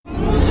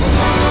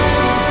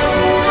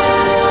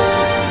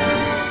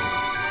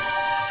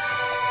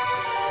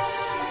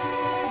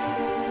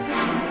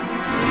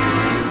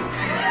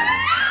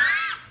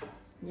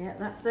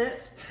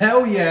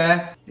Hell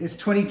yeah! It's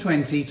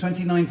 2020.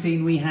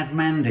 2019 we had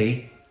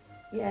Mandy.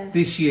 Yes.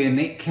 This year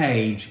Nick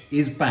Cage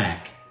is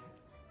back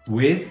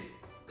with...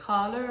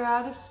 Colour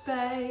Out of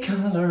Space.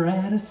 Colour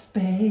Out of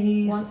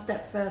Space. One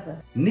step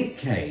further. Nick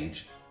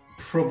Cage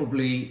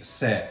probably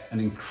set an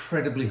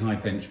incredibly high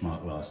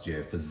benchmark last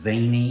year for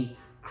zany,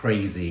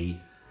 crazy,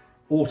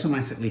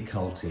 automatically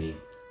culty,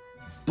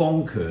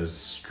 bonkers,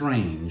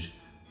 strange,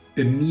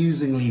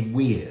 bemusingly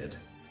weird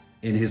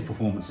in his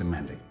performance in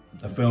Mandy.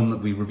 A film that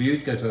we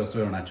reviewed, go to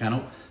elsewhere on our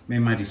channel. Me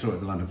and Maddie saw it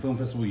at the London Film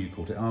Festival, you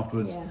caught it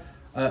afterwards.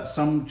 Yeah.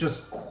 Some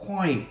just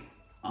quite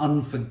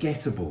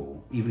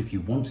unforgettable, even if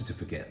you wanted to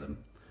forget them,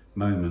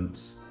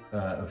 moments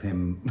of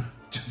him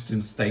just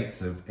in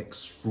states of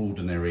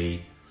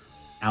extraordinary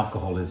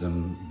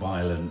alcoholism,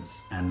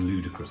 violence, and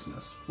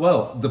ludicrousness.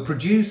 Well, the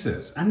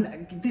producers,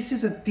 and this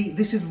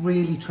is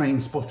really train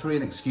spottery,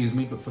 and excuse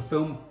me, but for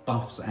film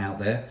buffs out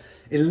there,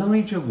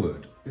 Elijah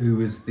Wood,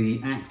 who is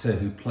the actor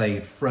who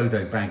played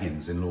Frodo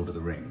Baggins in Lord of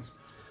the Rings,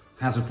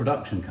 has a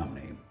production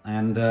company,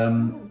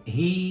 and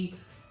he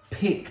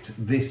picked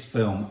this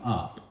film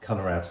up,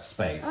 Colour Out of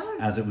Space,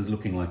 as it was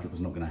looking like it was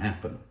not going to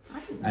happen.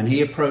 And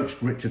he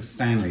approached Richard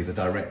Stanley, the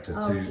director,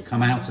 to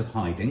come out of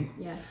hiding.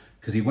 Yeah.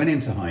 Because he went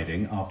into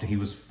hiding after he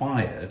was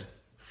fired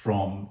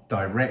from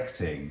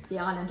directing The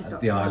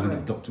Island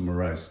of Dr.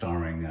 Moreau,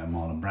 starring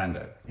Marlon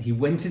Brando. He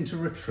went into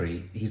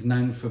retreat. He's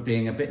known for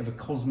being a bit of a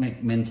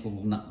cosmic mental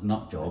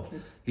nut job.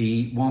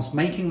 Okay. Whilst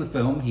making the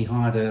film, he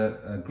hired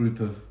a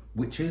group of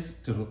witches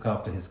to look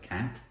after his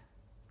cat.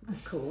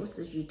 Of course,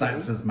 as you do.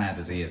 That's as mad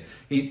as he is.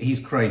 He's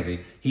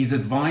crazy. He's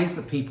advised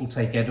that people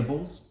take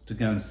edibles to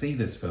go and see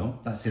this film.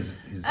 That's his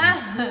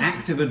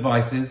active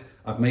advice is,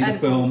 I've made a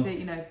film,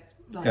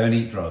 go and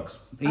eat drugs.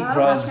 Eat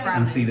drugs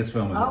and see this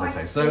film, is what they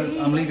say. So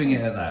I'm leaving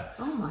it at that.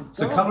 Oh my God.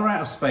 So Colour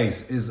Out of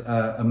Space is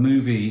a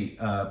movie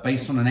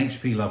based on an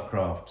H.P.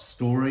 Lovecraft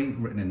story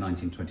written in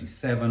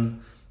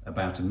 1927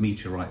 about a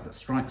meteorite that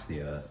strikes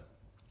the Earth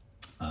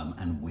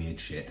and weird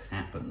shit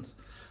happens.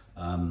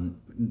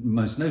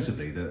 Most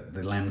notably,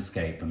 the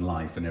landscape and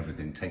life and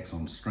everything takes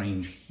on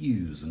strange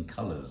hues and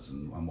colours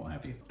and what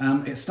have you.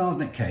 It stars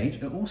Nick Cage.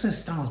 It also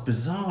stars,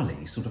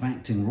 bizarrely, sort of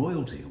acting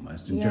royalty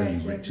almost, in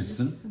Jodie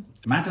Richardson.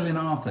 Madeline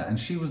Arthur, and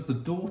she was the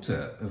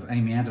daughter of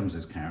Amy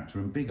Adams' character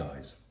in Big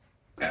Eyes.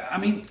 I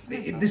mean,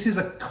 this is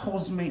a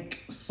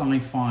cosmic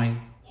sci-fi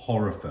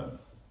horror film.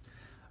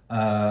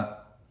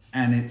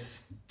 And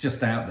it's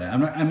just out there.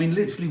 I mean,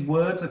 literally,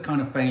 words are kind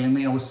of failing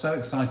me. I was so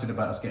excited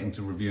about us getting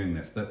to reviewing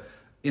this that,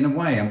 in a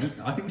way, I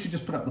think we should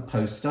just put up the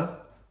poster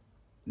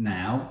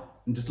now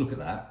and just look at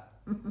that.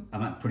 And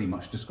that pretty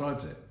much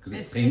describes it. Because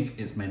it's pink,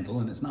 it's mental,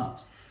 and it's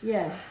nuts.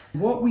 Yeah.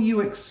 What were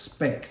you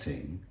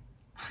expecting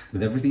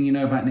with everything you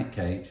know about Nick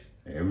Cage?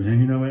 Everything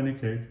you know about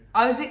Nick Cage?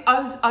 I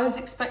was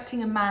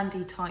expecting a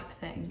Mandy type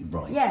thing.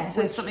 Right. Yeah.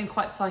 So something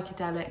quite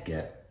psychedelic.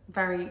 Yeah.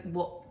 Very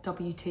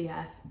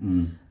WTF.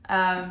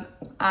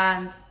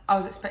 And I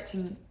was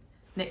expecting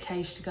Nick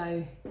Cage to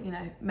go,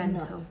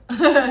 mental.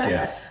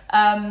 Yeah.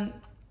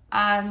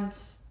 And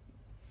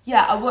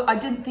yeah, I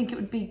didn't think it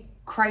would be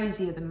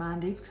crazier than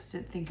Mandy because I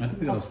didn't think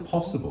it was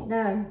possible.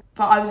 No.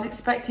 But I was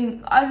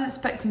expecting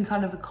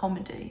kind of a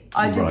comedy.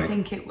 I didn't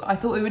think it. I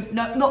thought it would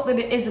not that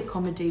it is a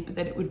comedy, but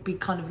that it would be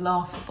kind of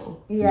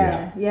laughable.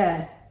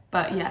 Yeah.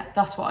 But yeah,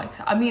 that's what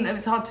I mean. It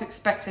was hard to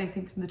expect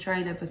anything from the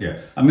trailer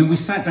because. I mean, we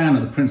sat down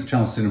at the Prince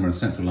Charles Cinema in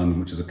Central London,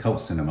 which is a cult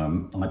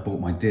cinema. I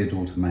bought my dear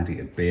daughter Maddie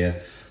a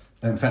beer.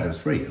 In fact, it was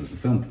free. It was the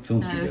film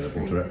studio that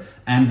bought her.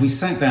 And we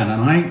sat down,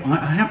 and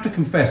I have to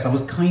confess, I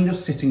was kind of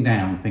sitting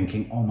down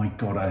thinking, oh my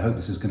God, I hope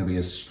this is going to be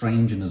as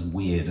strange and as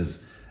weird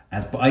as.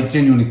 But I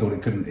genuinely thought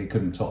it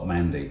couldn't top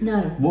Mandy. No.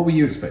 What were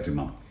you expecting,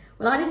 Mum?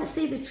 Well, I didn't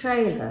see the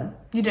trailer.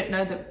 You don't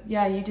know that.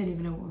 Yeah, you didn't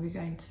even know what we were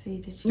going to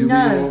see, did you?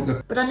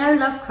 No, but I know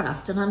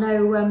Lovecraft and I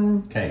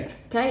know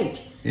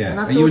Cage. Yeah. And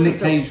I Are you a Nick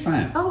Cage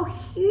fan? Oh,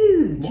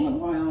 huge.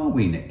 Why are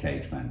we Nick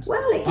Cage fans?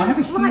 Well, it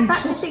goes right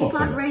back to things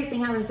like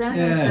Raising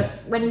Arizona and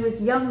stuff when he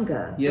was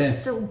younger, but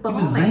still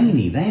bombing. He was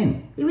zany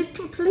then. He was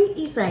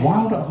completely zany.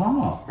 Wild at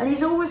heart. And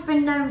he's always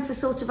been known for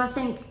sort of, I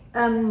think,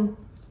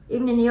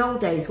 even in the old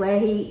days, where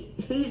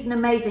he's an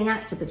amazing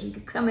actor, but he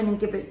could come in and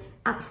give an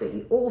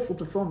absolutely awful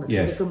performance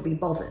because he couldn't be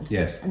bothered,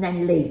 and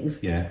then leave.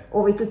 Yeah.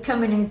 Or he could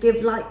come in and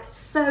give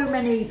so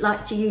many,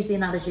 to use the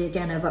analogy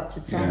again of up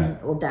to 10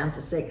 or down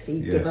to 6,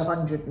 he'd give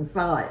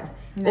 105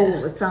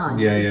 all the time.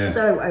 He's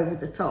so over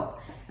the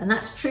top. And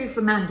that's true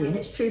for Mandy, and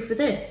it's true for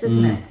this,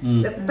 isn't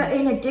it? But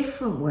in a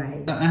different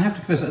way. I have to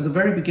confess, at the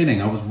very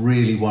beginning, I was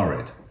really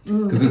worried.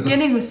 The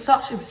beginning was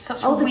such a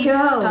weak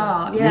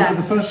start. Yeah,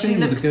 the first scene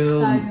with the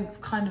girl. So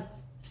kind of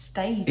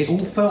staged. It all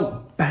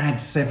felt bad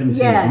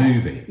 70s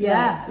movie.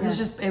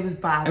 It was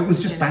bad. It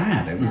was just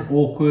bad. It was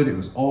awkward. It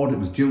was odd. It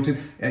was jilted.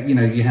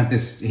 You had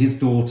his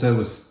daughter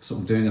was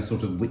sort of doing a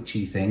sort of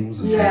witchy thing,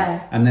 wasn't she?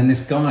 And then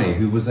this guy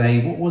who was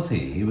what was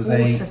he? He was a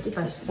urologist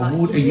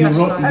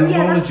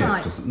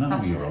or something. No,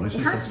 urologist. He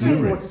had to be a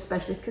water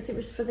specialist because it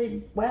was for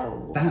the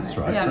well. That's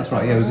right. That's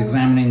right. Yeah, he was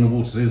examining the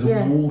water. So he was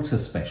a water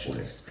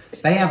specialist.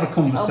 They have a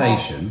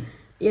conversation.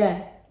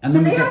 And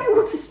did they have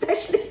water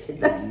specialists in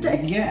those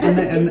days? Yeah,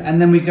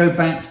 and then we go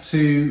back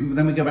to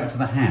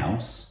the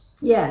house.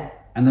 Yeah.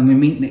 And then we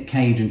meet Nick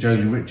Cage and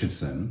Jolie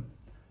Richardson,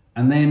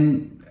 and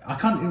then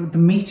the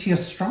meteor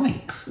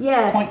strikes.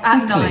 Yeah, quite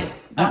quickly.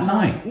 At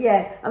night.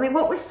 Yeah, I mean,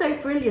 what was so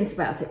brilliant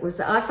about it was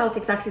that I felt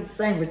exactly the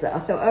same. Was that I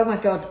thought, oh my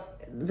god,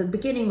 the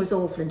beginning was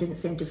awful and didn't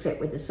seem to fit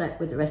with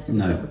the rest of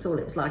the film at all.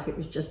 It was like it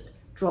was just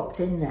dropped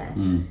in there.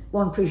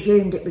 One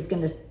presumed it was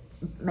going to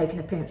make an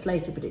appearance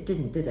later, but it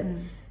didn't, did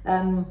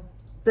it?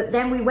 But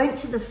then we went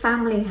to the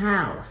family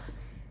house,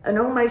 and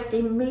almost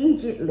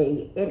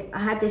immediately I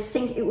had this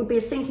it would be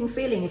a sinking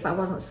feeling if I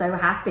wasn't so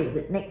happy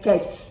that Nick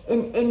Cage,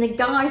 in the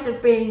guise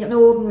of being an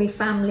ordinary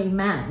family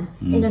man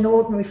in an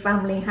ordinary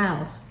family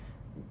house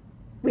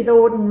with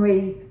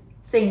ordinary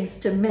things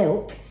to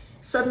milk,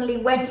 suddenly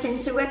went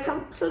into a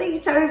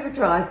complete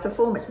overdrive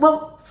performance.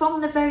 Well,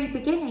 from the very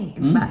beginning,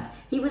 in fact,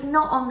 he was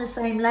not on the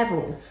same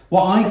level.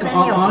 Well, I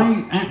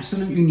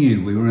absolutely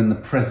knew we were in the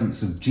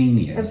presence of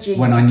genius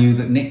when I knew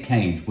that Nick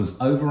Cage was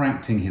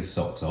overacting his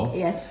socks off.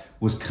 Yes.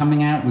 Was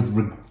coming out with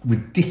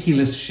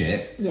ridiculous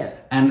shit. Yeah.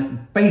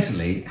 And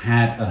basically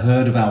had a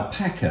herd of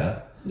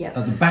alpaca at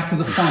the back of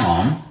the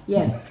farm.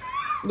 Yeah.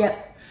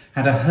 Yep.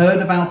 Had a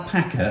herd of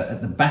alpaca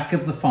at the back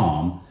of the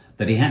farm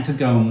that he had to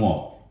go and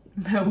what?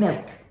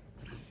 Milk.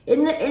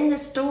 In the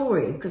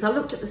story, because I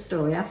looked at the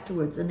story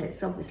afterwards, and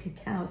it's obviously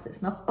cows.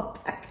 It's not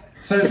alpaca.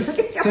 So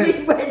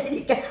where did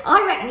he get?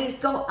 I reckon he's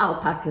got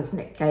alpacas,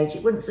 Nick Cage.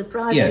 It wouldn't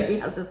surprise me if he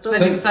has at all.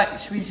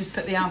 Should we just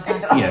put the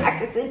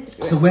alpacas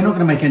into it? So we're not going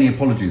to make any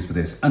apologies for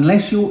this,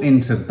 unless you're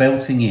into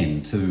belting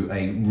into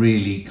a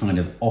really kind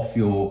of off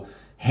your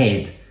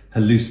head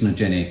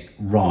hallucinogenic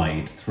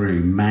ride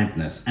through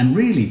madness, and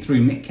really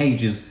through Nick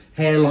Cage's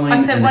hairline.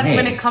 I said and when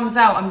head. it comes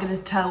out, I'm going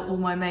to tell all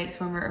my mates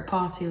when we're at a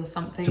party or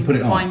something. To put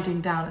it on.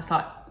 Winding down. It's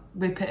like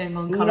we're putting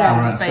on colour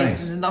out space,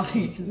 and there's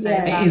nothing you can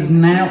say. It is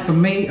now for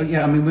me.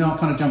 Yeah, I mean we are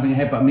kind of jumping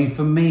ahead, but I mean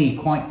for me,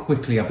 quite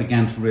quickly I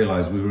began to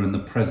realise we were in the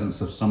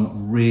presence of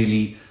some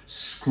really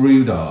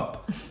screwed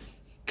up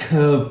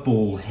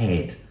curveball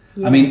head.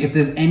 Yeah. I mean, if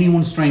there's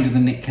anyone stranger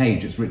than Nick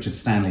Cage, it's Richard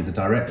Stanley, the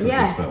director of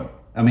this film.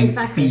 I mean,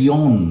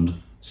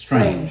 beyond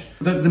strange.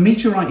 The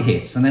meteorite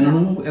hits, and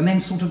then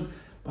sort of,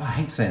 I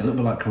hate to say it, a little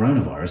bit like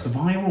coronavirus, the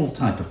viral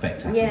type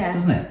effect happens,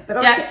 doesn't it?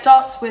 But it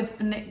starts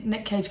with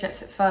Nick Cage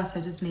gets it first,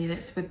 so doesn't he? And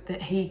it's with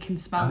that he can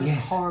smell this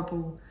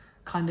horrible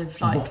kind of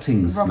like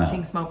rotting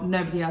smell.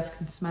 Nobody else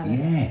can smell it.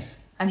 Yes.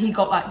 And he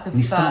got like the and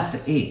he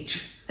starts to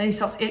itch. Then he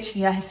starts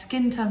itching. Yeah, his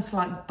skin turns to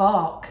like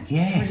bark.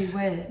 Yes. It's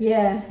really weird.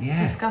 Yeah. It's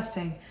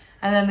disgusting.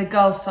 And then the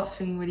girl starts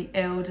feeling really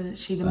ill, doesn't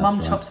she? The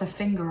mum chops her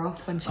finger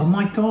off when she's. Oh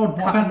my God!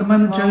 What about the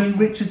moment Jolie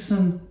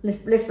Richardson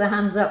lifts her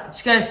hands up?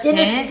 She goes,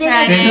 "Dinner's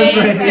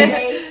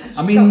ready."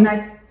 I mean,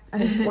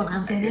 one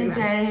hand.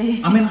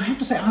 I mean, I have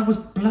to say, I was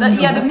blown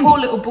away. Yeah, the poor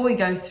little boy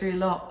goes through a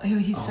lot.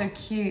 He's so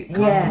cute.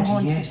 From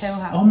Haunted Hill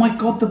House. Oh my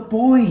God, the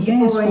boy!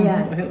 Yes,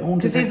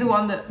 because he's the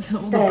one that all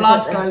the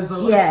blood goes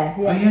on. Yeah.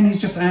 Oh, yeah, and he's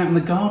just out in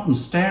the garden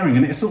staring,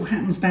 and it sort of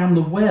happens down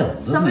the well,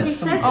 doesn't Somebody it?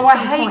 says, "Oh, I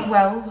hate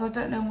wells. I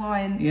don't know why."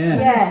 And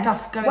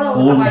stuff going on.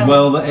 All's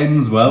well that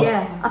ends well.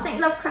 Yeah, I think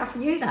Lovecraft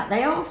knew that.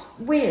 They are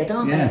weird,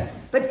 aren't they?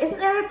 But isn't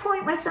there a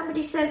point where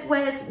somebody says,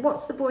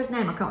 what's the boy's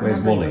name? I can't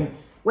remember. Where's Wally?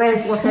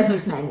 Where's whatever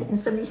his name is, and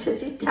somebody says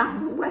he's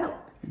down the well.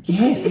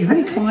 Yes, isn't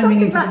he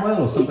climbing into the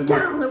well or something? He's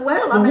down the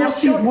well.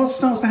 Well, what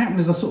starts to happen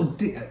is a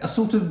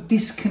sort of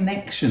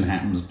disconnection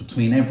happens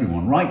between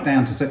everyone, right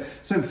down to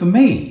so for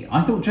me,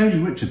 I thought Jolie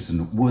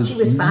Richardson was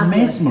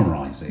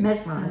mesmerising.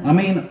 I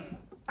mean,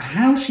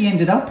 how she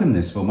ended up in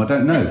this film, I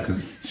don't know,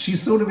 because she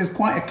sort of is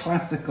quite a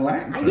classical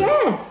actress.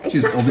 Yeah, exactly.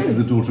 She's obviously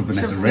the daughter of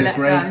Vanessa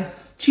Redgrave.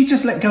 She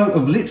just let go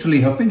of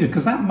literally her finger,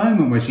 because that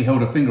moment where she held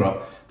her finger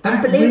up. And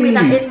believe me,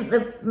 that isn't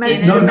the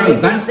most No,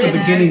 that's the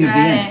beginning of the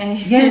end.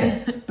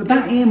 Yeah, but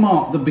that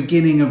earmarked the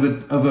beginning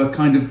of a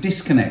kind of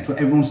disconnect where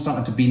everyone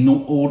started to be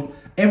normal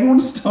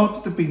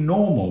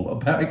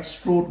about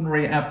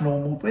extraordinary,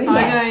 abnormal things.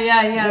 I know,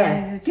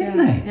 yeah. Didn't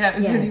they? Yeah, it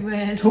was really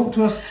weird. Talk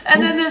to us.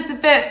 And then there's the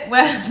bit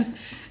where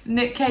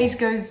Nick Cage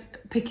goes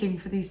picking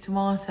for these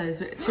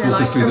tomatoes, which are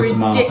like a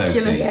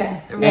ridiculous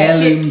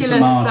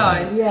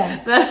size.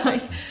 Yeah.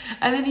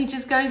 And then he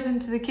just goes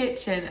into the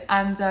kitchen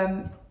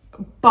and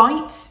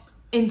bites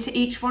into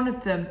each one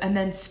of them and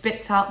then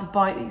spits out the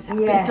bite. But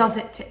he does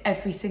it to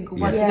every single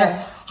one. So he goes,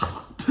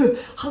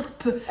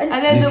 and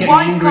then the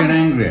wife comes.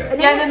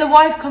 And then the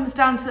wife comes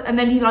down to, and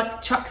then he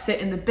like chucks it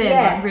in the bin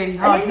like really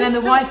hard. And then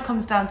the wife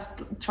comes down to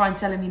try and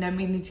tell him,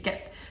 we need to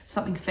get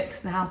something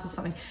fixed in the house or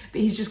something,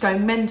 but he's just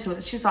going mental.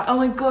 She's like, "Oh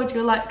my God,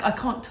 you're like, I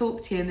can't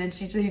talk to you." And then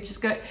she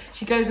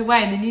goes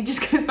away, and then he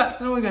just goes back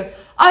to normal and goes,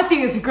 "I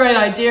think it's a great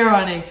idea,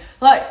 honey."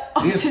 Like,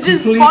 it's to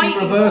completely just bite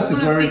reverses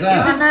where he's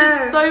at. It was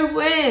just so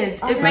weird.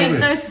 It made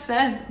no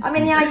sense. I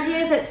mean, the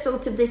idea that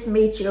sort of this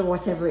meteor or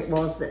whatever it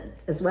was, that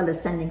as well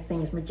as sending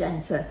things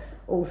magenta,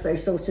 also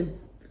sort of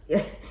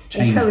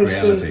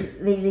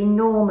encouraged these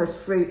enormous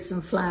fruits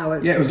and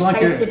flowers. Yeah, it was like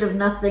tasted of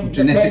nothing.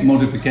 Genetic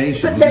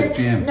modification. But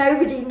then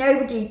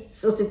nobody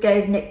sort of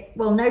gave Nick.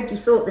 Well, nobody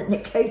thought that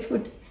Nick Cage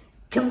would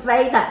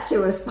convey that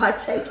to us by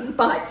taking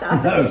bites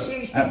out of his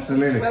huge things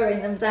and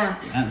throwing them down.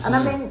 Absolutely. And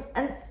I mean,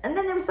 and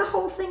then there was the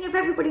whole thing of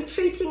everybody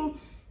treating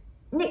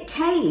Nick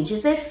Cage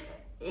as if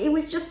he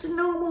was just a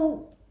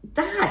normal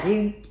dad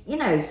who,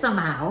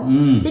 somehow,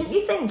 didn't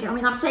you think? I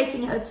mean, I'm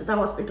taking her to the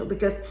hospital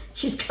because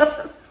she's got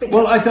a...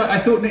 Well, I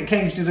thought Nick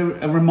Cage did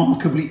a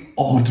remarkably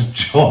odd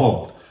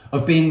job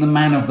of being the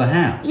man of the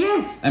house.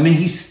 Yes. I mean,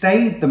 he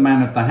stayed the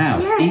man of the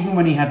house, yes. even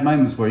when he had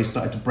moments where he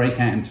started to break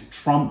out into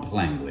Trump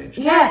language.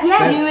 Yeah,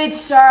 yes. He would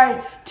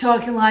start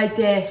talking like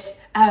this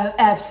out of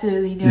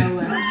absolutely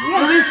nowhere.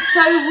 It was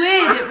so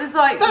weird. It was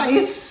like... That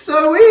is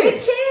so weird. It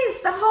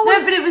is, the whole...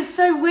 No, but it was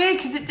so weird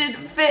because it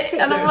didn't fit.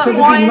 And I'm like, so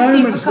why there'd is be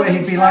he moments where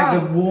he'd be like the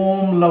Trump?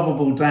 warm,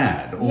 lovable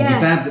dad, or the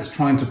dad that's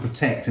trying to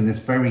protect in this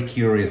very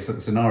curious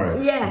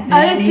scenario. Yeah.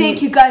 I don't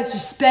think you guys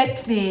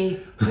respect me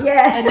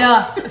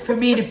enough for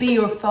me to be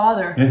your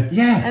father.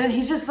 Yeah. And then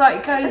he just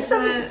like goes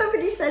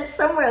somebody said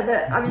somewhere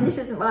that, I mean, this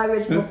isn't my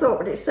original thought,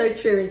 but it's so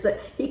true, is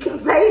that he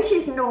conveyed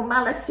his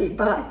normality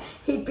by,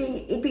 he'd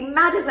be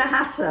mad as a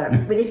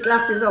hatter with his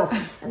glasses off,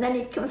 and then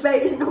he'd convey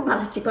his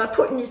normality by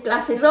putting his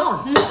glasses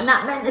on, and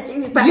that meant that he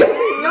was back to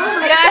being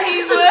normal, except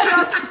he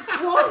just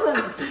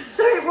wasn't.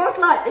 So it was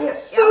like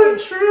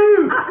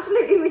true.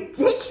 Absolutely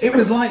ridiculous. It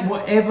was like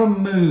whatever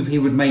move he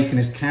would make in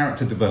his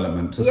character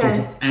development to sort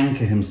of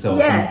anchor himself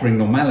and bring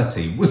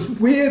normality was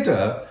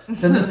weirder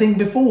than the thing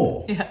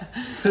before. Yeah.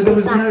 So there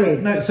was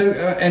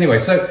anyway,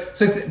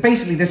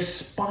 basically this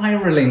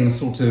spiraling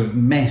sort of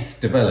mess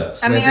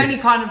develops. And the only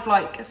kind of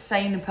like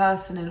sane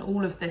person in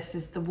all of this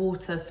is the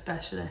water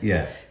specialist.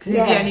 Yeah. Because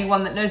he's the only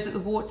one that knows that the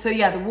water. So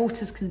the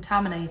water's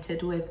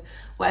contaminated with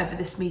whatever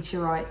this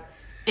meteorite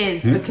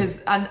is,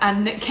 because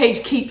and Nick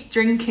Cage keeps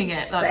drinking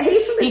it. Like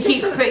he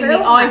keeps putting the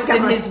ice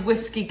in his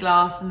whiskey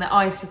glass, and the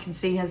ice you can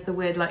see has the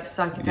weird like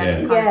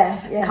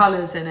psychedelic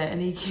colours in it, and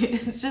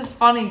it's just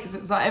funny because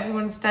it's like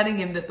everyone's telling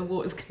him that the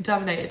water's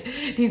contaminated.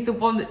 He's the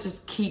one that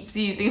just keeps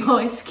using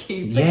ice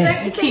cubes.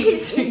 Yes. Don't you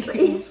think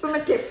he's from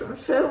a different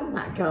film,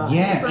 that guy?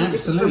 Yeah,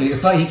 absolutely.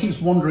 It's like he keeps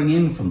wandering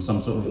in from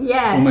some sort of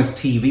almost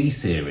TV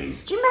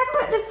series. Do you remember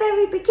at the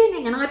very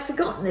beginning, and I'd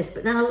forgotten this,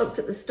 but then I looked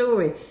at the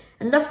story,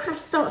 and Lovecraft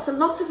starts a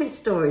lot of his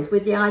stories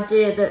with the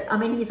idea that, I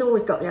mean, he's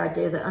always got the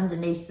idea that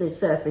underneath the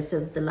surface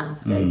of the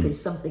landscape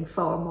is something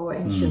far more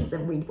ancient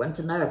than we'd want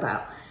to know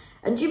about.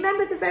 And do you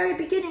remember the very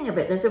beginning of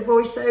it? There's a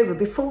voiceover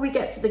before we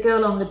get to the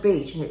girl on the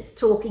beach, and it's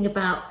talking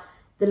about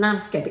the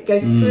landscape. It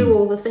goes through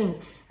all the things.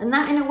 And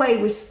that, in a way,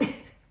 was...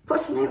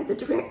 What's the name of the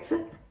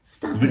director?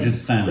 Richard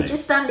Stanley. Richard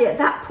Stanley at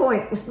that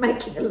point was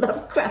making a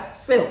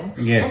Lovecraft film,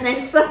 and then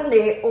suddenly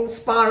it all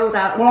spiralled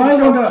out of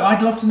control.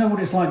 I'd love to know what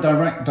it's like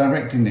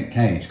directing Nick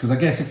Cage, because I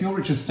guess if you're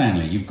Richard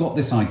Stanley, you've got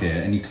this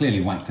idea and you're clearly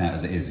whacked out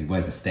as it is. He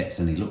wears a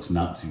Stetson, he looks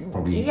nuts, he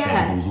probably eats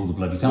edibles all the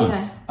bloody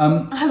time.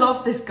 I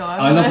love this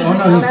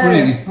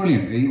guy. He's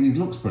brilliant. He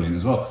looks brilliant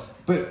as well.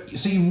 But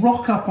so you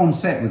rock up on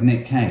set with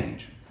Nick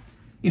Cage.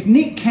 If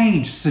Nick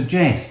Cage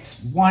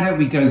suggests, why don't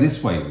we go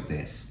this way with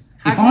this?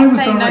 How do you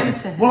say no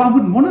to him? Well, I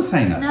wouldn't want to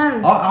say no.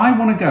 No. I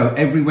want to go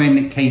everywhere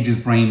Nick Cage's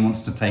brain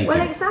wants to take him.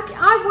 Well, exactly.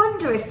 I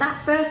wonder if that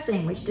first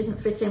scene, which didn't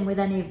fit in with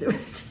any of the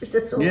rest of it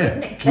at all, because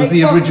Nick Cage was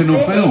the original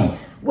film,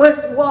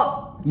 was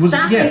what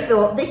Stanley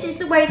thought. This is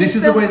the way this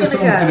film's going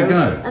to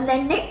go. And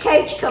then Nick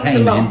Cage comes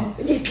along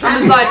with his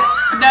glasses. And was like,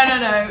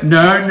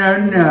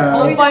 no.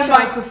 Hold my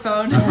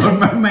microphone. Hold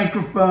my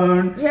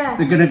microphone. Yeah.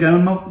 They're going to go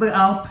and milk the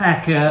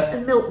alpaca.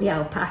 And milk the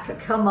alpaca.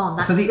 Come on,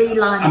 that's the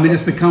line. I mean,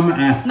 it's become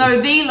asked.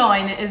 No, the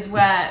line is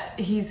where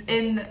he's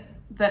in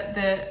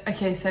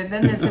okay, so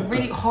then there's a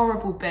really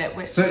horrible bit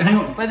where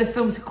the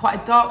film took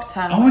quite a dark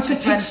turn. Oh, it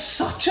just takes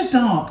such a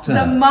dark turn.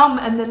 The mum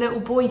and the little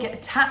boy get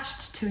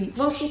attached to each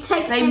other. Well, she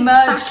takes them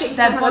back into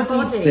their her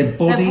bodies. Their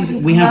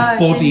bodies. We have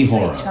body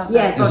horror.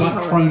 Yeah, it's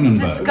like Cronenberg.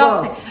 It's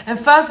disgusting. And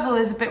first of all,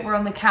 there's a bit where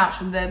on the couch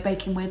and they're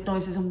making weird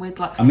noises and weird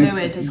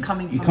fluid is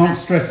coming from. You can't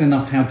stress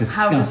enough how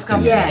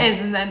disgusting it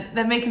is. And then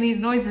they're making these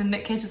noises, and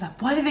Nick Cage is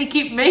like, "Why do they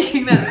keep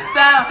making that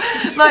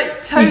sound?"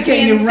 Like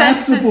totally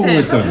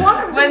insensitive.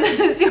 When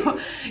there's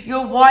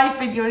your wife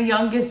and your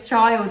youngest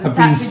child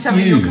attached to each other,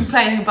 you're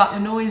complaining about the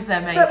noise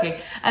they're making.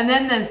 And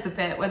then there's the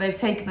bit where they've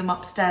taken them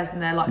upstairs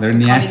and they're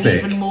becoming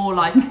even more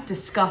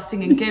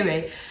disgusting and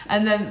gooey.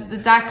 And then the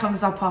dad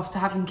comes up after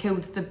having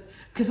killed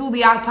because all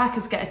the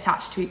alpacas get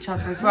attached to each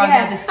other as well. And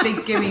they're this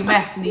big gooey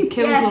mess, and he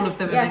kills all of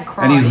them and then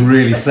cries. And he's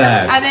really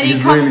sad. And then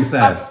he comes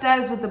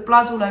upstairs with the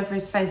blood all over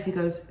his face. He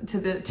goes to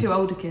the two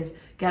older kids,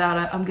 "Get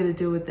out, I'm going to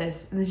deal with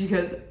this." And then she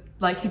goes,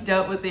 "Like you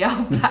dealt with the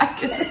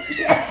alpacas."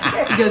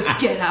 He goes,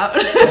 "Get out."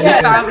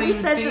 Somebody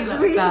said that the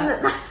reason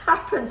that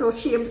happened, or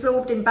she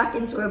absorbed him back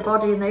into her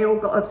body and they all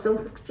got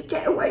absorbed, was to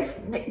get away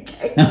from Nick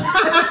Cage.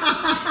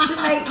 To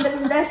make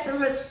them less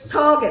of a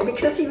target,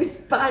 because he was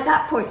by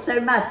that point so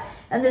mad.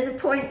 And there's a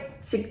point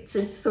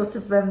to sort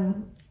of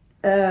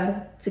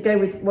to go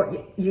with what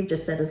you've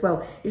just said as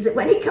well, is that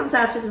when he comes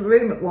out of the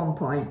room at one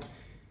point,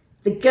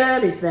 the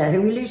girl is there,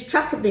 who we lose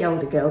track of the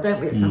older girl, don't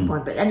we, at some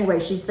point? But anyway,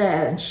 she's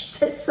there, and she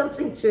says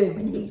something to him,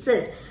 and he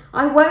says,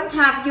 I won't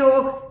have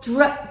your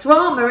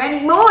drama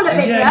anymore,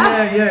 Lavinia.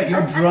 Yeah,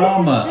 your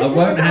drama. I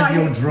won't have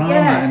your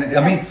drama.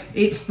 I mean,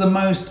 it's the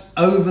most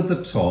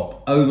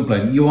over-the-top,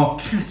 overblown. You are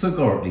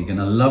categorically going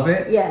to love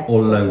it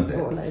or loathe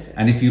it.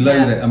 And if you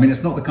loathe it, I mean,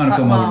 it's not the kind of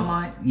film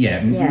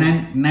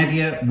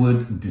Nadia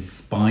would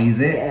despise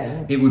it.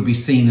 Yeah. It would be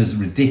seen as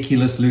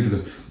ridiculous,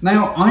 ludicrous.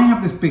 Now, I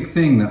have this big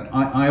thing that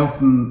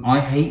I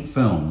hate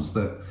films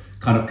that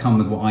kind of come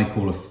with what I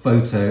call an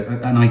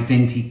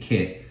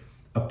identikit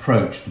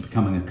approach to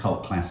becoming a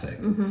cult classic.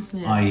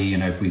 I.e.,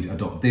 if we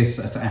adopt this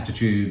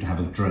attitude, have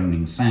a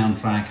droning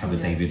soundtrack, have a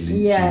David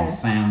Lynchian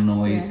sound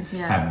noise,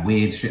 have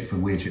weird shit for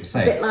weird shit's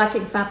sake. A bit like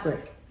in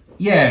Fabric.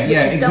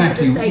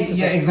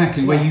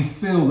 Exactly. Where you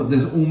feel that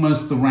there's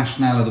almost the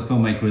rationale of the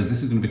filmmaker is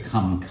this is going to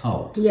become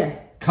cult. Yeah.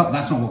 Cult,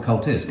 that's not what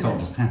cult is. Cult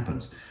just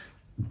happens.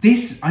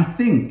 This, I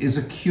think, is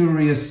a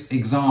curious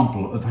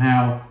example of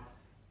how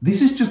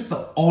this is just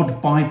the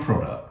odd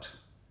byproduct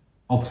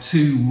of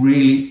two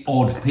really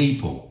odd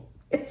people.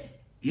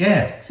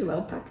 Yeah. Two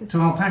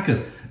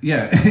alpacas.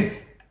 Yeah.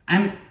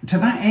 And to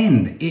that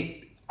end,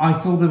 I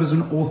feel there was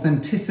an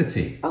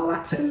authenticity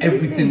to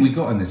everything we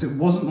got in this. It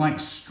wasn't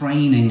like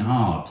straining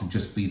hard to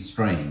just be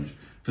strange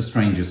for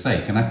stranger's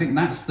sake. And I think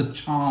that's the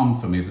charm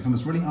for me of the film.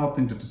 It's a really hard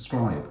thing to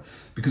describe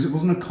because it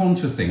wasn't a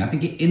conscious thing. I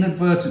think it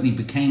inadvertently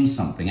became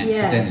something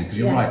accidentally, because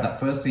you're right, that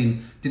first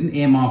scene didn't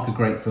earmark a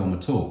great film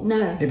at all.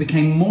 No. It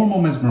became more and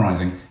more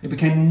mesmerising. It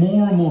became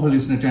more and more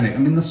hallucinogenic. I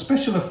mean, the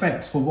special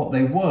effects for what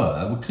they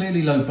were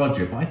clearly low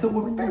budget, but I thought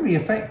were very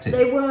effective.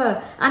 They were.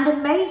 And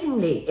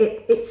amazingly,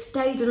 it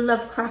stayed a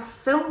Lovecraft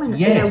film in a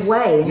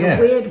way, in a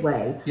weird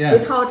way,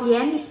 with hardly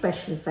any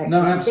special effects.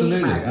 No,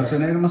 absolutely.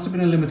 It must have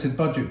been a limited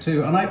budget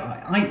too. And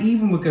I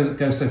even would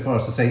go so far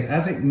as to say,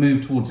 as it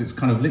moved towards its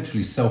kind of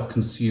literally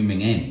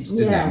self-consuming end,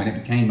 didn't it? I mean, it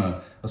became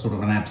a sort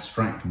of an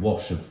abstract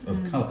wash of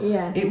colour.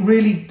 Yeah. It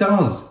really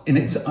does, in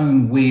its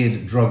own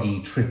weird,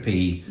 druggy,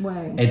 trippy,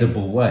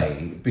 edible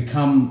way,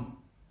 become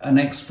an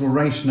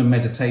exploration and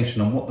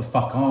meditation on what the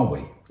fuck are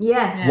we?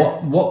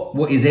 Yeah.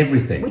 What is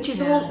everything? Which is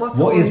all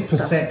what is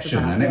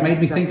perception? And it made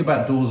me think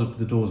about the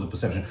doors of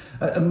perception.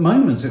 At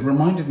moments, it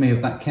reminded me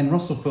of that Ken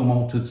Russell film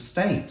Altered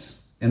States.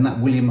 In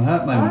that William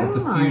Hurt moment of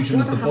the fusion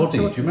of the body.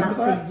 Do you remember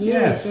that?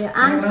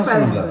 And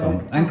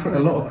Cronenberg. And a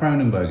lot of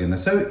Cronenberg in there.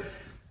 So,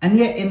 and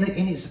yet,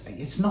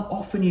 it's not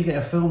often you get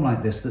a film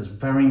like this that's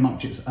very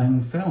much its own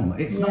film.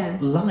 It's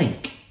not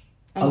like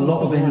a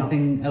lot of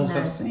anything else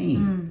I've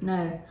seen.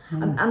 No.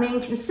 I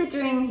mean,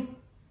 considering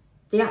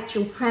the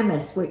actual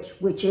premise,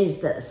 which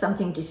is that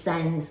something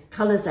descends,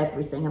 colours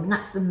everything. I mean,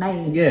 that's the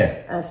main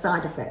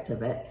side effect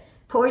of it.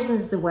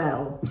 Poisons the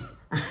well.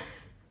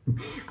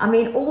 I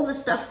mean, all the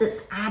stuff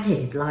that's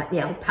added, like the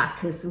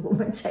alpacas, the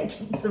woman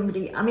taking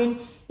somebody, I mean,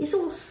 it's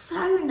all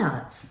so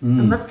nuts. It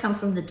must come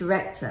from the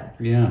director.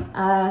 Yeah.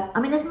 I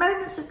mean, there's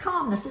moments of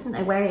calmness, isn't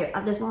there? Where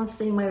there's one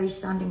scene where he's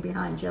standing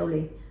behind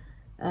Jolie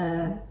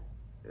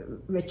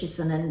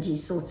Richardson, and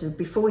he's sort of,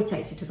 before he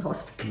takes her to the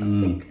hospital,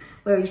 I think,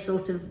 where he's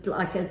sort of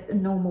like a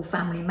normal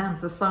family man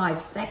for 5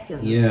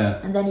 seconds.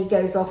 Yeah. And then he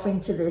goes off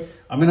into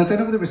this. I mean, I don't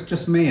know whether it's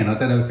just me, and I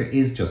don't know if it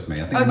is just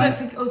me. I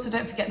think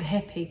don't forget the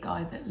hippie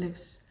guy that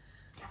lives.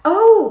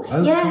 Oh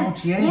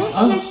God, yes.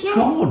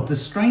 God, the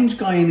strange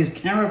guy in his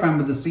caravan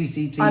with the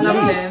CCTV. I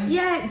love him.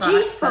 Yeah,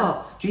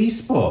 G-Spot.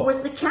 G-Spot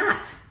was the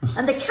cat,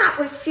 and the cat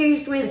was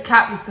fused with. The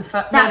cat was the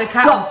first. That's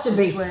got to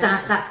be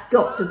That's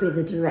got to be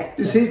the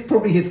director. Is it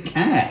probably his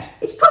cat?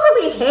 It's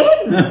probably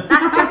him.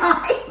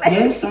 That guy.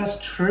 Yes, that's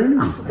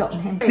true. I've forgotten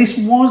him. This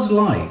was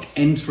like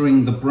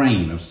entering the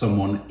brain of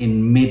someone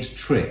in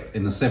mid-trip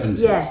in the 70s.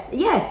 Yeah.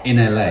 Yes. In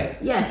LA.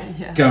 Yes.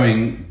 Yeah.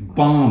 Going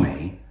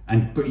balmy.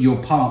 But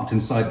you're parked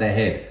inside their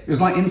head. It was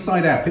like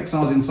Inside Out,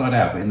 Pixar's Inside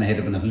Out, but in the head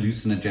of an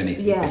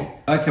hallucinogenic hippie.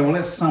 Okay, well,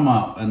 let's sum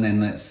up and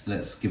then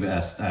let's give it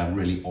a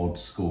really odd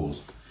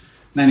scores.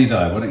 Nanny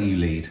Dyer, why don't you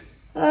lead?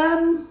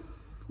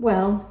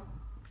 Well,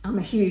 I'm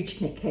a huge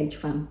Nick Cage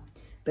fan,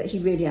 but he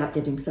really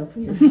outdid himself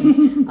in this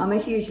one. I'm a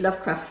huge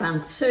Lovecraft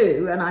fan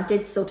too, and I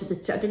did sort of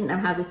I didn't know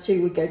how the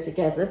two would go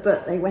together,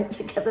 but they went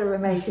together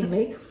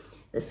amazingly.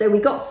 So we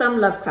got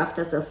some Lovecraft,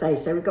 as I say,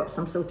 so we got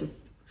some sort of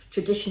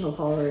traditional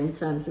horror in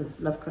terms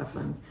of Lovecraft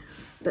fans,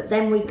 but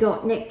then we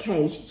got Nick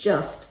Cage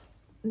just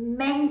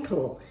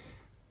mental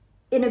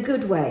in a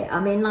good way. I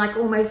mean, like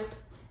almost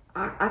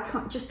I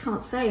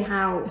can't say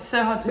how. It's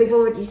so hard to. We've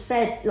already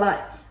said,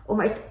 like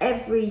almost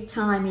every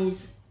time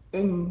he's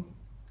in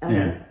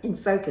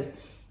focus,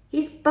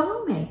 he's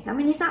balmy. I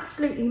mean, he's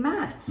absolutely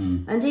mad,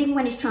 and even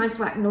when he's trying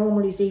to act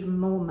normal, he's even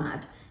more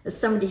mad. As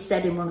somebody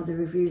said in one of the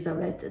reviews I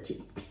read, that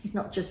he's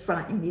not just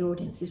frightening the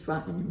audience, he's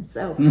frightening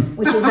himself,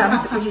 which is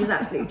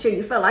absolutely true.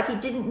 You felt like he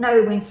didn't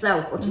know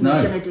himself what he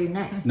was going to do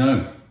next.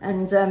 No.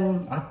 And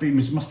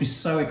it must be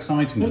so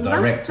exciting to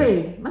direct. It must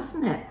be,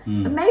 mustn't it?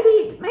 And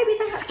maybe they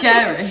had to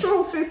sort of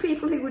trawl through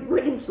people who were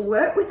willing to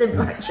work with him,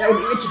 like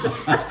Jolie Richardson.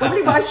 That's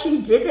probably why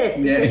she did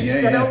it, because she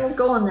said, "Oh, well,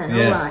 go on then,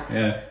 all right."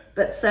 Yeah.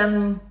 But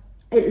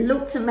it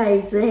looked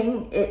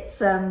amazing.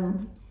 It's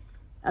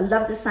I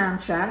love the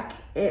soundtrack.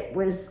 It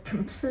was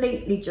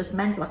completely just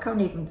mental. I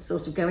can't even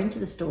sort of go into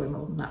the story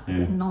more than that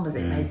because none of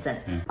it made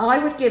sense. I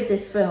would give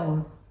this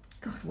film,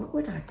 God, what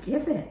would I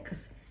give it?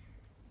 Because,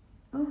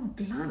 oh,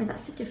 blimey,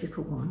 that's a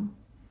difficult one.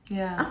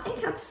 Yeah. I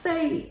think I'd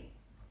say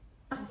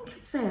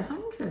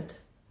 100.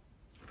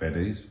 Fair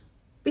dues.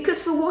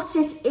 Because for what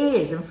it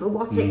is and for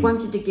what it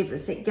wanted to give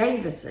us, it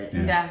gave us it.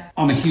 Yeah.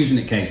 I'm a huge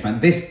Nick Cage fan.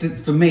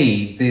 For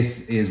me,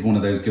 this is one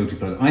of those guilty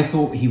pleasures. I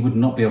thought he would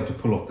not be able to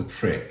pull off the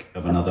trick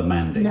of another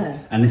Mandy. No.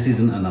 And this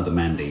isn't another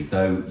Mandy,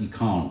 though you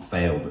can't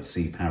fail but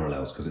see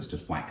parallels because it's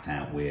just whacked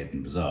out, weird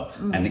and bizarre.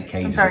 And Nick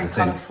Cage is at the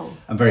colourful.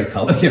 And very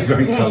colourful. Yeah,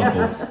 very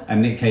colourful.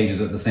 And Nick Cage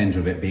is at the centre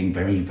of it being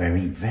very,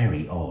 very,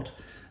 very odd.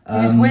 He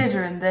was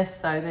weirder in this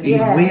though than he is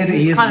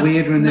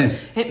weirder in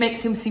this. It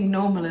makes him seem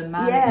normal and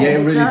manly. Yeah,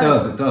 it really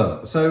does. It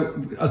does.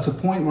 So at a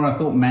point where I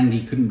thought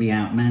Mandy couldn't be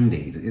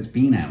out-Mandied, it's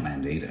been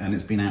out-Mandied, and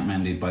it's been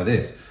out-Mandied by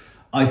this.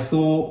 I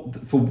thought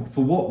for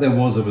what there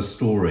was of a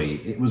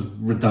story, it was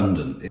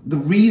redundant. The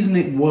reason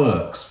it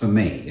works for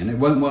me, and it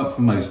won't work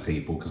for most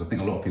people, because I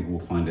think a lot of people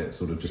will find it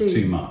sort of just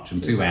too much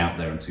and too out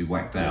there and too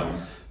whacked out.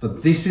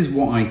 But this is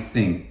what I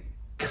think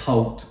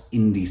cult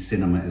indie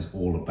cinema is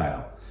all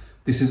about.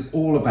 This is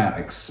all about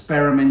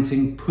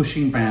experimenting,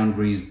 pushing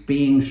boundaries,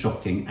 being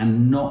shocking,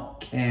 and not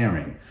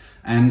caring.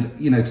 And,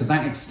 you know, to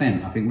that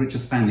extent, I think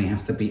Richard Stanley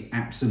has to be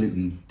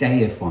absolutely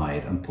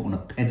deified and put on a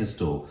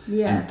pedestal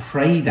and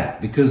prayed at.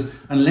 Because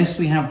unless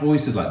we have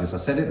voices like this, I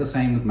said it the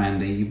same with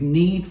Mandy, you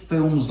need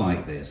films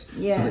like this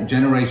so that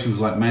generations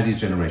like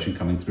Maddie's generation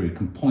coming through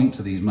can point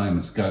to these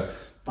moments, go,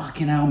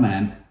 fucking hell,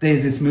 man,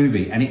 there's this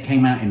movie, and it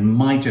came out in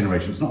my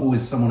generation. It's not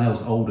always someone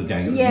else older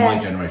going, it was my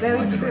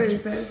generation,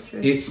 Very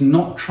true. It's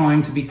not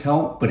trying to be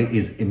cult, but it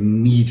is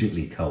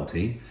immediately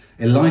culty.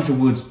 Elijah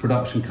Wood's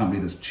production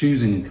company that's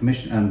choosing and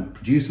commissioning and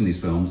producing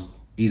these films,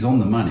 he's on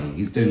the money.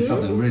 He's doing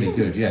something really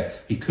good. Yeah,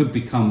 he could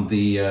become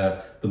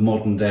the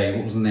modern day,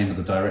 what was the name of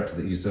the director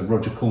that used to,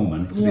 Roger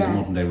Corman, could be the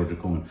modern day Roger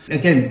Corman.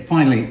 Again,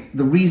 finally,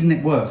 the reason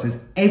it works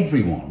is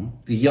everyone,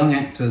 the young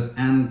actors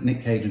and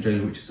Nick Cage and Jolie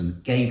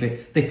Richardson,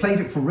 they played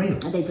it for real.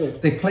 They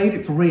did. They played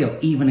it for real,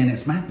 even in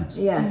its madness.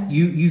 Yeah.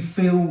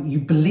 You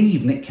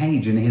believe Nick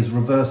Cage in his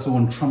reversal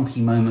on Trumpy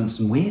moments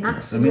and weirdness.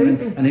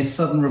 Absolutely. I mean, and his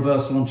sudden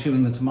reversal on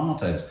chewing the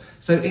tomatoes.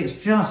 So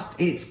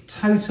it's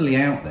totally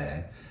out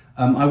there.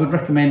 I would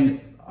recommend,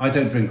 I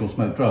don't drink or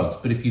smoke drugs,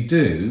 but if you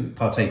do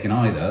partake in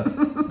either,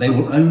 they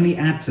will only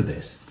add to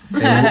this. They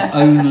will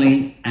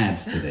only add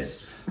to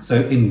this. So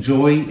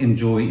enjoy,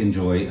 and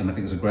I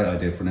think it's a great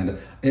idea for an end.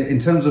 In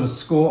terms of a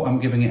score, I'm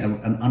giving it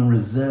an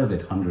unreserved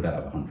 100 out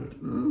of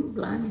 100.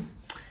 Blimey.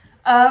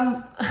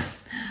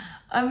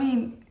 I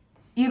mean,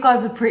 you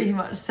guys have pretty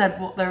much said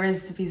what there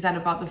is to be said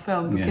about the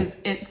film because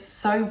it's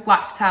so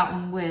whacked out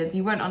and weird.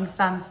 You won't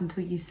understand this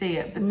until you see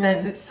it, but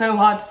then it's so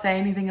hard to say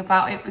anything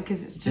about it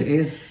because it's just... It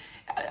is.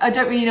 I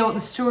don't really know what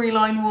the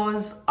story-line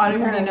was. I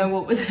don't really know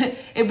what was...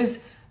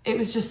 It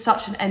was just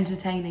such an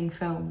entertaining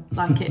film.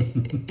 Like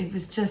it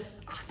was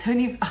just...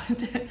 it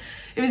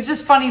was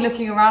just funny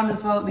looking around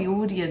as well at the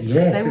audience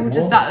because they were all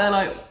just sat there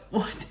like,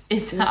 what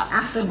is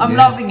happening? I'm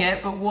loving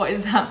it, but what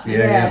is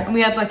happening? And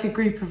we had like a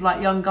group of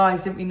like young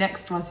guys, didn't we,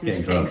 next to us who were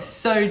just getting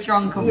so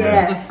drunk off all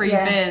the free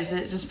beers.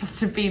 It just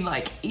must have been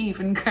like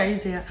even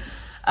crazier.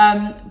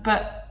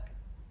 But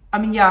I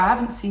mean, I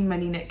haven't seen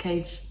many Nick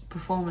Cage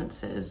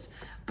performances,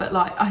 but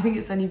like I think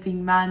it's only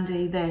been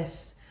Mandy,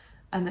 this,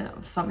 and then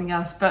something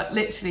else. But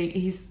literally,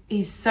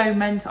 he's so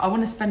mental. I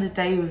want to spend a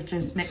day with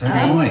just Nick Cage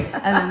and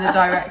then the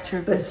director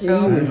of this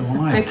film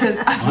because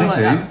I feel like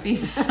that would be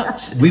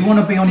such. We want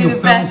to be on your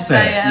film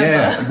set.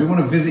 Yeah, we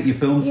want to visit your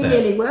film set. You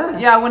nearly were.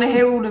 Yeah, I want to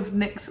hear all of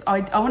Nick's. I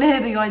want to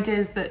hear the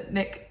ideas that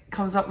Nick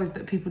comes up with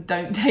that people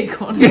don't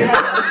take on. Very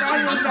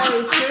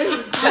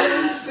true.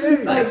 Very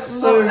true. That's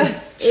so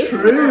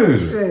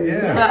true.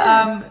 Yeah.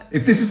 But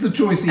if this is the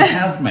choice he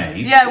has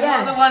made, what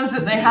are the ones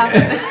that they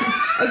haven't?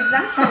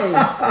 Exactly.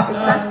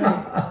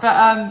 But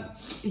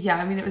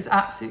I mean, it was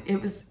absolutely.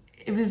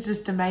 It was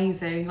just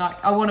amazing.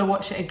 Like, I want to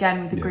watch it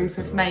again with a group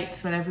of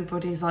mates when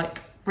everybody's like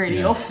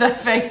really off their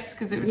face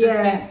because it would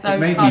just be so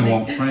funny. It made me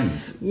want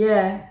Friends.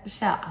 Yeah.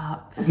 Shut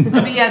up.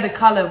 But the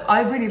colour.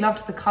 I really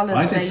loved the colour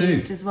that they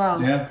used as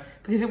well. Yeah.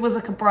 Because it was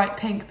like a bright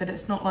pink, but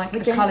it's not like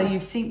a colour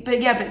you've seen. But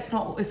it's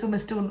not. It's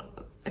almost still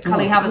a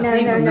colour you haven't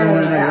seen before.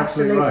 No,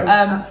 absolutely. Right.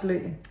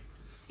 Absolutely.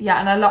 Yeah,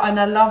 and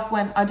I love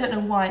when, I don't know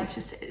why, it's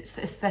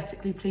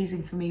aesthetically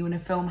pleasing for me when a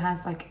film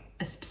has like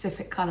a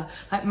specific colour.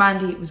 Like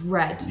Mandy, it was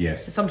red.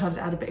 Yes. Sometimes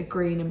it had a bit of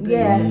green and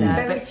blues in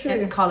there, but true.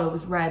 its colour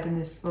was red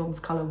and this film's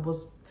colour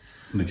was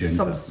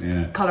magenta.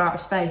 Some colour out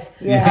of space.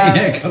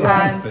 Colour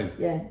out of space.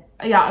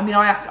 Yeah, I mean,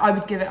 I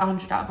would give it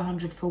 100 out of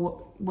 100 for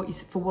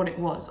what it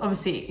was.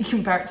 Obviously, you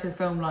compare it to a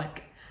film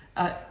like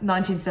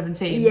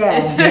 1917. Yeah.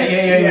 It's a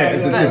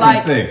but different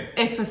like, thing.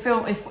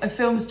 if a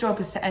film's job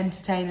is to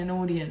entertain an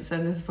audience,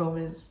 then this film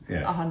is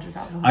 100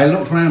 out of 100. I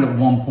looked around at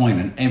one point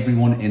and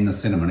everyone in the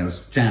cinema, and it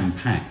was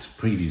jam-packed,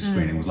 preview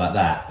screening was like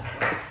that.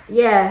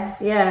 Yeah.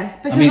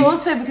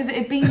 Because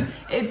it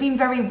had been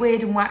very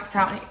weird and whacked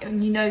out,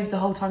 and you know the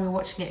whole time you're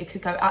watching it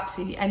could go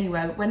absolutely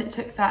anywhere. When it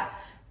took that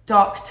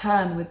dark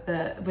turn with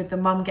the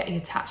mum getting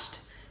attached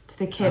to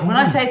the kid. When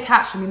I say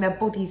attached, I mean their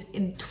bodies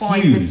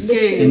entwined with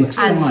goo.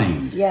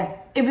 Entwined.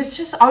 It was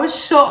just, I was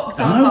shocked.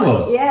 I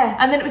was. Yeah.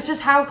 And then it was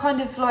just how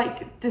kind of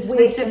like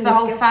dismissive the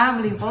whole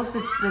family was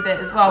with it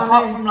as well,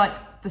 apart from like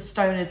the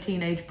stoner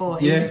teenage boy.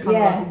 He was kind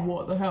of like,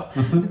 what the hell?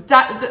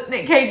 that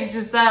Nick Cage is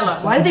just there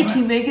like, why do they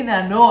keep making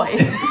that noise?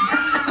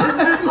 It's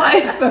just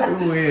like so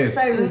weird.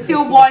 It's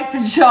your wife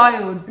and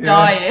child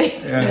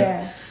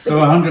dying. So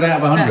 100 out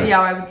of 100. Yeah,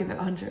 I would give it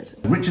 100.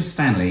 Richard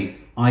Stanley,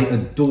 I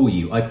adore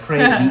you. I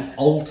pray at the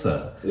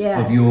altar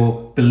of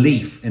your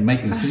belief in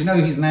making this. Because you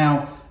know he's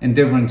now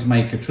endeavouring to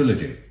make a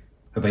trilogy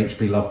of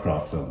H.P.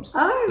 Lovecraft films.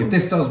 Oh. If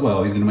this does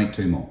well, he's going to make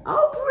 2 more.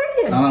 Oh,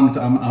 brilliant. And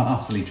I'm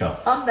utterly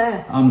chuffed. I'm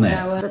there.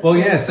 Yeah,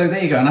 well, so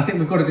there you go. And I think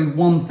we've got to do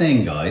one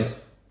thing, guys.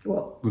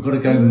 What? We've got to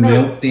go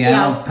milk the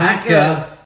alpaca.